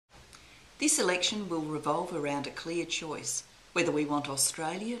This election will revolve around a clear choice, whether we want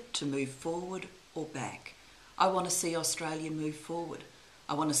Australia to move forward or back. I want to see Australia move forward.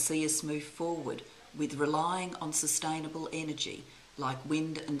 I want to see us move forward with relying on sustainable energy like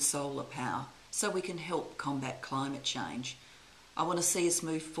wind and solar power so we can help combat climate change. I want to see us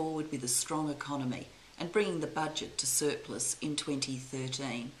move forward with a strong economy and bringing the budget to surplus in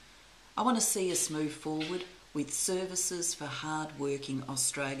 2013. I want to see us move forward with services for hard-working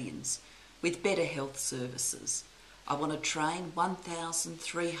Australians, with better health services. I want to train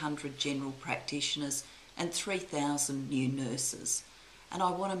 1,300 general practitioners and 3,000 new nurses. And I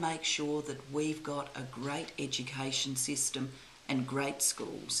want to make sure that we've got a great education system and great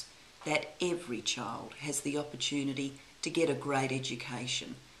schools, that every child has the opportunity to get a great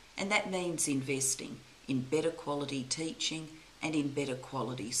education. And that means investing in better quality teaching and in better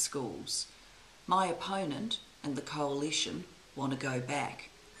quality schools. My opponent and the coalition want to go back.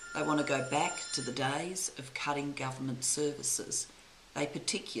 They want to go back to the days of cutting government services. They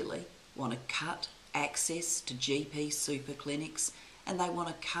particularly want to cut access to GP super clinics, and they want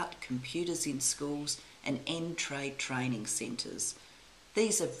to cut computers in schools and end trade training centres.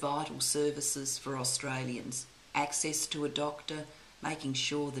 These are vital services for Australians. Access to a doctor, making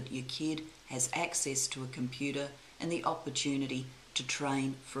sure that your kid has access to a computer and the opportunity to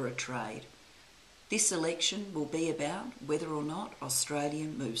train for a trade. This election will be about whether or not Australia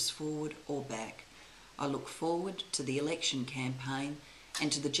moves forward or back. I look forward to the election campaign and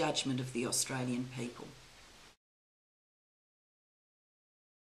to the judgment of the Australian people.